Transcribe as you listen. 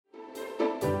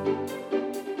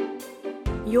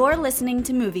You're listening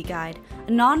to Movie Guide,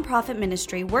 a non-profit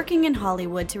ministry working in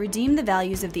Hollywood to redeem the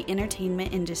values of the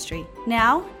entertainment industry.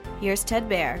 Now, here's Ted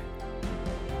Baer.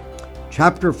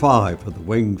 Chapter 5 of the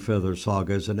Wingfeather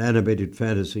Saga is an animated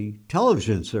fantasy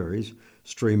television series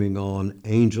streaming on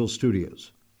Angel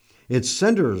Studios. It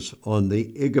centers on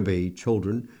the Igiby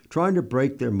children trying to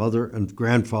break their mother and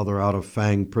grandfather out of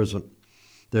Fang prison.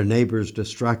 Their neighbors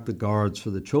distract the guards for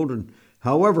the children.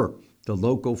 However, the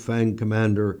local Fang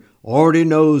commander already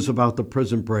knows about the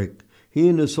prison break. He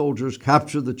and his soldiers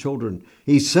capture the children.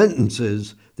 He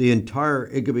sentences the entire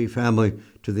Igiby family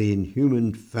to the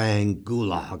inhumane Fang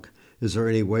gulag. Is there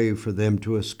any way for them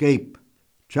to escape?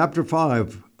 Chapter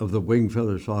 5 of the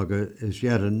Wingfeather Saga is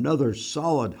yet another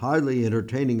solid, highly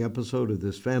entertaining episode of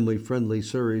this family-friendly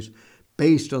series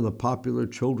based on the popular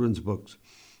children's books.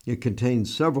 It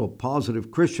contains several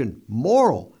positive Christian,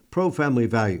 moral, pro-family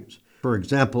values. For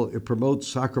example, it promotes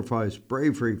sacrifice,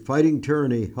 bravery, fighting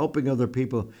tyranny, helping other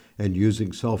people, and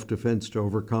using self-defense to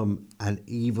overcome an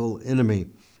evil enemy.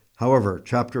 However,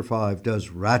 Chapter 5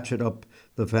 does ratchet up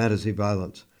the fantasy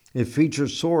violence. It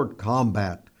features sword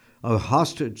combat, a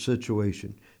hostage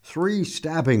situation, 3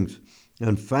 stabbings,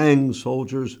 and Fang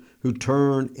soldiers who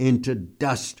turn into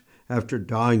dust after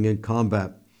dying in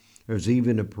combat. There's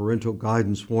even a parental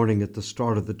guidance warning at the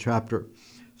start of the chapter.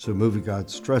 So Movie Guide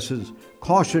stresses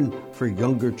caution for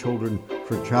younger children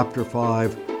for Chapter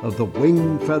 5 of the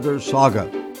Wingfeather Saga.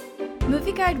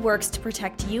 Movie Guide works to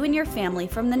protect you and your family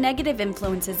from the negative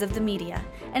influences of the media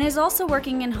and is also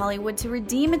working in Hollywood to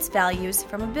redeem its values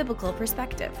from a biblical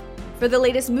perspective. For the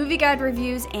latest Movie Guide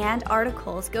reviews and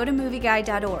articles, go to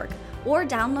movieguide.org or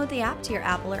download the app to your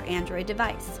Apple or Android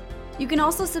device. You can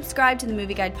also subscribe to the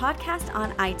Movie Guide podcast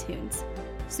on iTunes.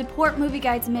 Support Movie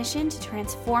Guide's mission to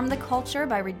transform the culture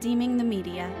by redeeming the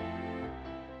media.